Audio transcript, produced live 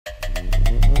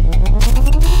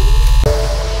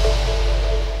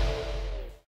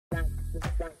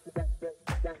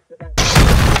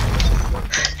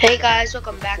Hey guys,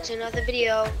 welcome back to another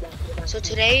video. So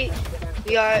today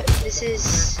we are playing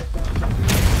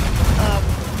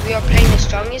the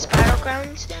strongest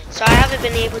battlegrounds. So I haven't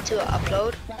been able to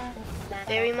upload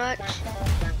very much.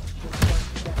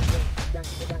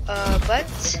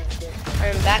 But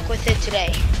I'm back with it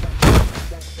today.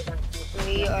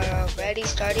 We are already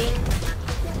starting.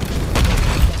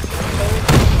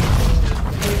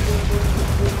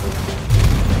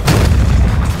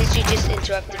 You just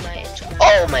interrupted my intro.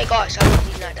 Oh my gosh, how did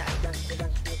he not die?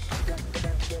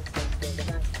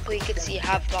 Well, you can see I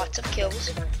have lots of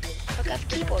kills. Look, I have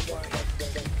keyboard warrior.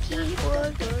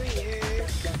 Keyboard warrior.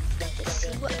 Let's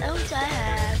see what else I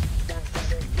have.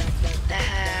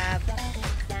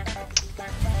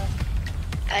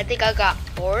 I think I got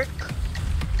Orc.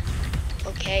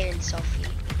 Okay, and Sophie.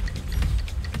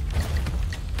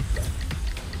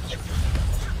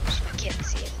 I can't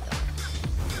see it.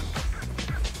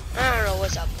 I don't know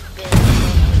what's up.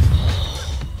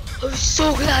 I'm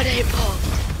so glad I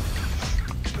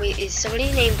popped. Wait, is somebody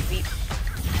named V?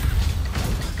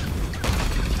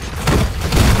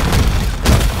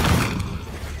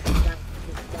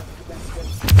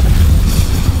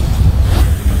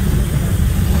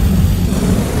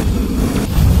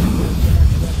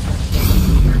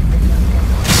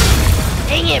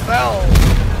 Dang it, bro.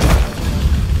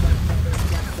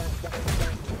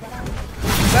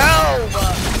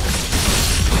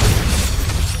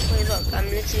 I'm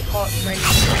literally called, my name is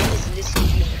literally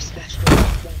super special.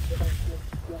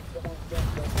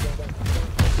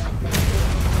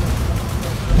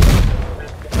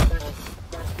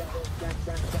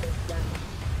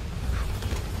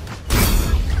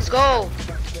 Let's go!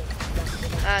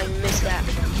 Ah, you missed that.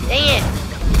 Dang it!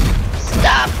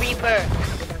 Stop, Reaper!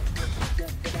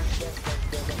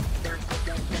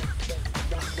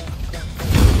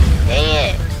 Dang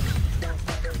it!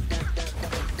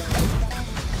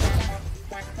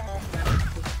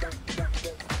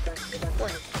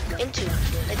 And 2,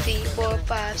 and 3, 4,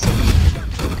 5, 6.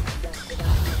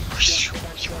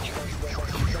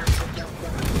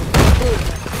 Boom.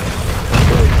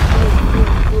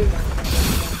 Boom.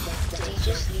 Did he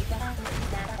just leave?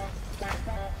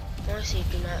 Honestly,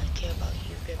 do not care about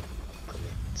you.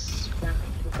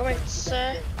 Comments,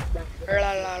 sir.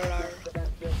 La la la.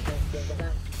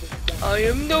 I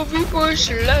am the Reaper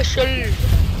Celestial.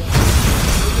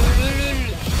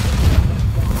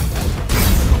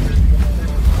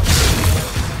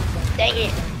 Dang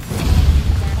it.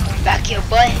 Come back here,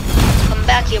 boy. Come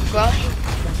back here, bro.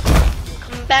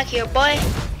 Come back here, boy.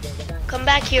 Come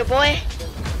back here, boy.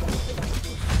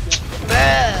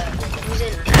 Bruh. It was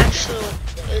an actual.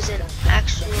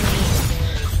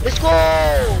 Let's go.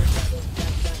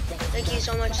 Thank you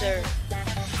so much, sir.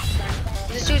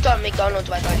 This dude's on McDonald's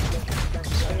Wi-Fi.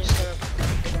 So I'm just gonna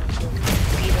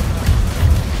beat him up.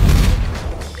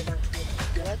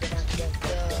 What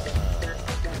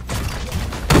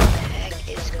the heck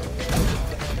is going on?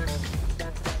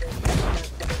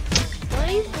 Why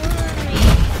are you bullying me?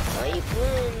 Why are you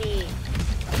bullying me?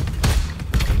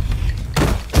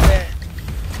 Where?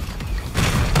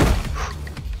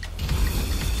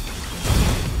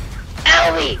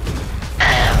 Owie!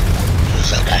 Ow! You're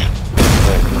so dying.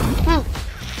 Woo!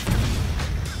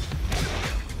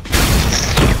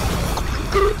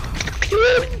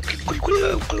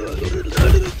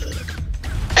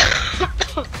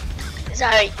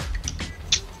 Sorry.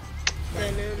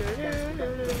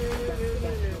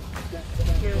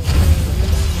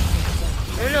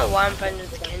 I don't know why I'm friends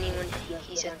with Kenny when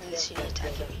he's at the city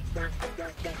attacking me.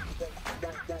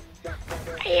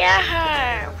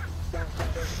 Yeah.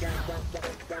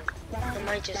 I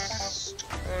might just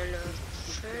wanna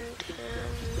friend him.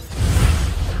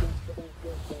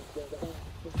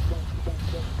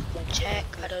 Check.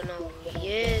 I don't know who he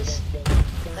is.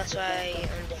 That's why I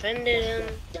unfriended him.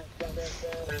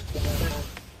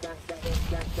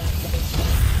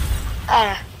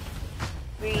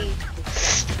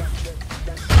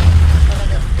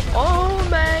 Oh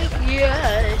my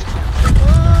god.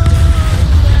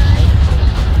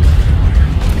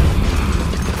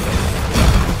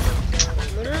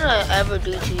 What did I ever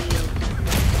do to you?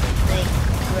 Like,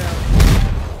 bro.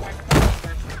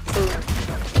 Boom.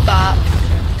 Bop.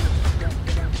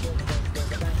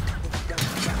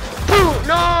 Boom.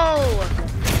 No!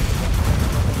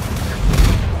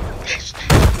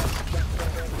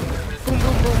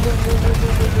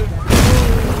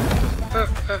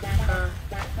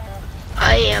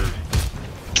 I am.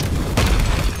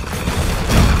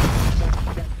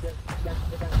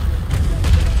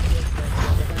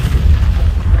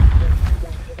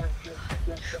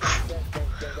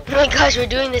 Oh my gosh, we're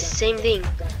doing the same thing.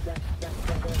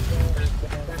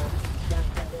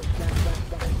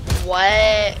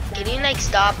 What? Can you like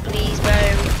stop please, bro?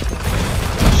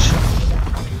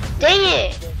 Dang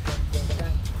it!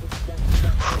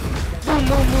 Boom,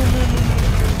 boom, boom,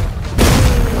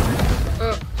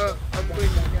 boom, boom. I'm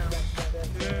winning now.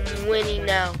 I'm winning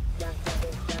now.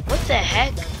 What the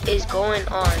heck is going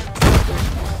on?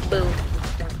 Boom.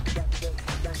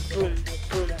 Boom,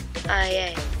 boom,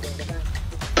 aye, aye.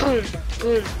 Boom,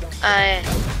 boom, aye.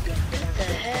 What the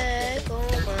heck? Oh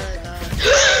my god.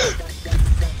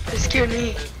 That scared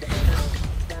me.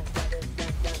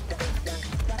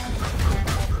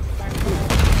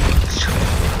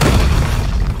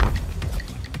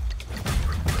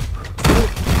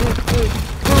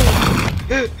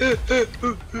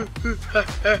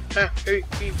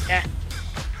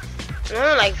 I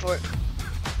don't like fork.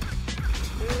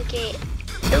 Okay.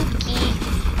 Ookie.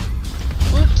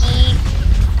 Ookie.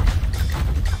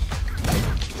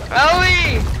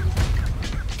 Owie!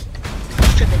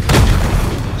 Tripping.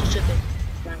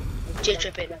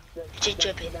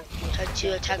 Tried to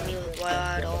attack me with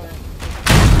wild arm.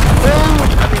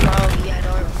 Oh! I mean, oh, he had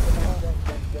arm.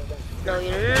 No, no.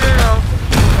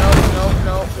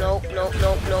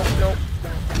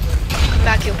 Come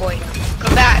back here, boy.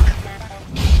 Come back.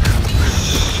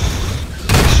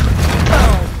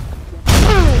 Boom.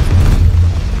 Boom.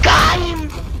 Got him.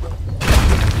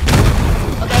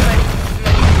 Okay, I'm ready.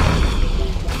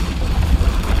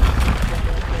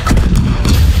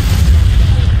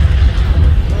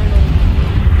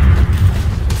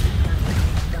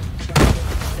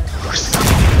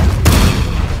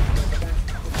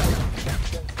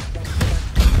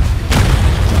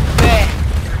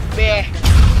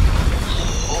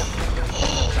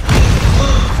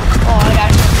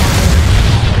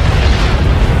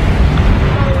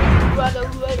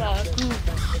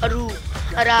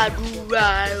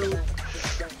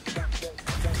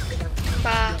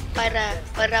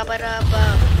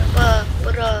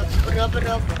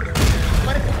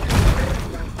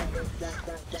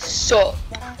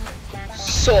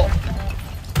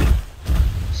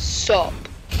 Stop.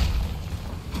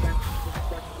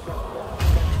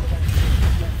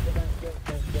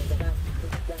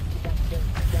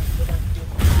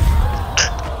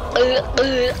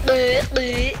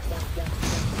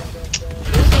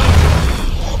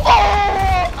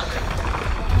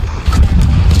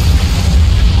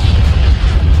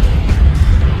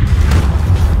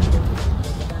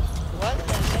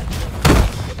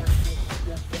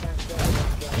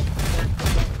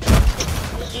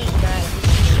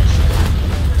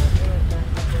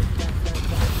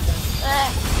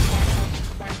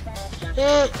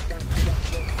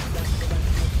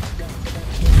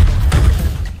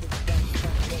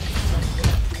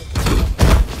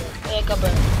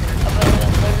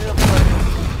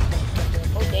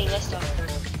 Oh dang, that's tough.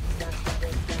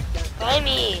 Buy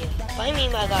me,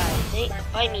 my guy.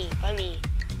 Buy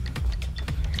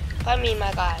me,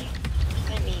 my guy.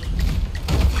 Buy me.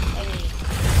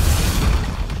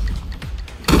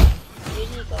 Where did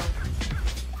he go?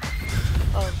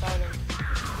 Oh, found him.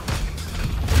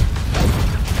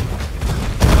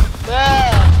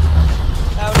 Bruh!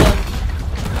 Found him.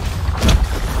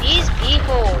 These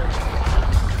people.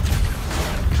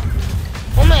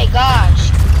 Oh my gosh.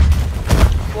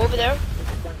 Go over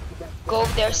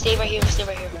there. Stay right here.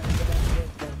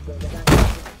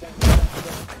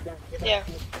 There.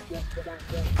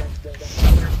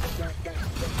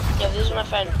 Yo, this is my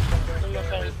friend.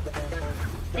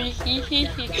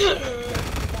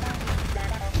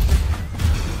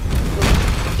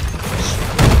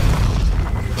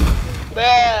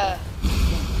 Bruh.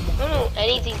 I don't know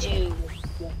anything to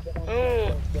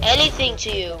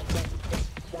you.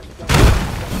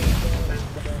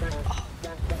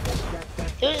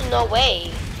 There's no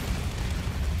way.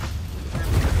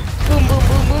 Boom, boom,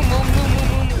 boom, boom, boom, boom, boom,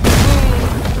 boom, boom.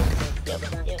 Yep.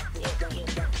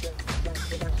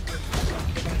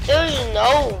 There's no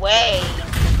way.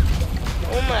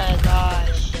 Oh my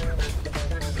gosh.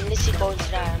 I'm literally going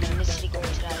to die.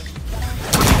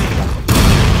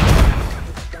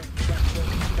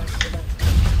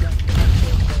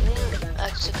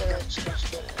 Actually, I'm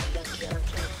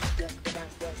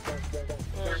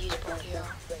gonna use both here.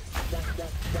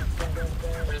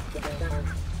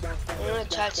 I'm gonna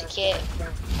try to get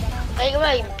like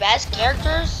my best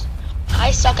characters.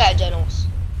 I suck at generals.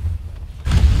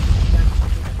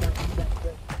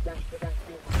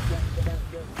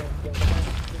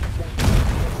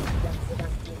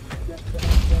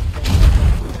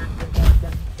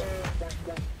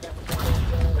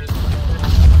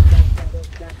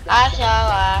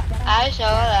 I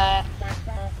saw that.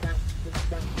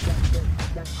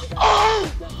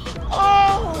 Oh!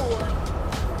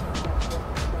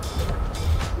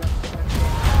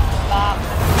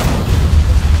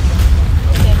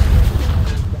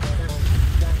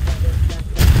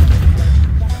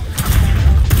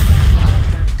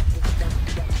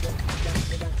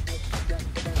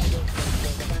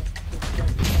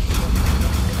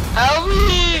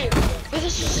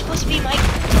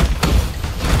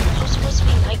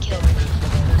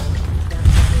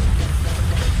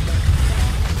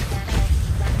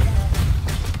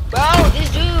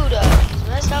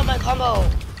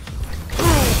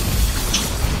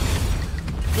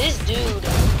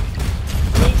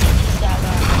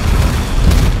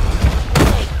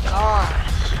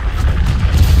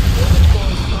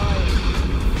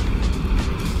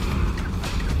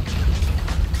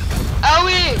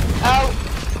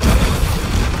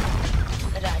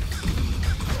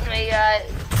 Okay, guys.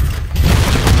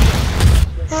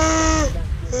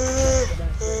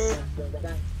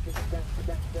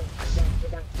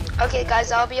 Okay,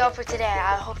 guys, I'll be all for today.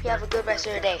 I hope you have a good rest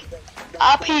of your day.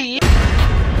 I'll pee.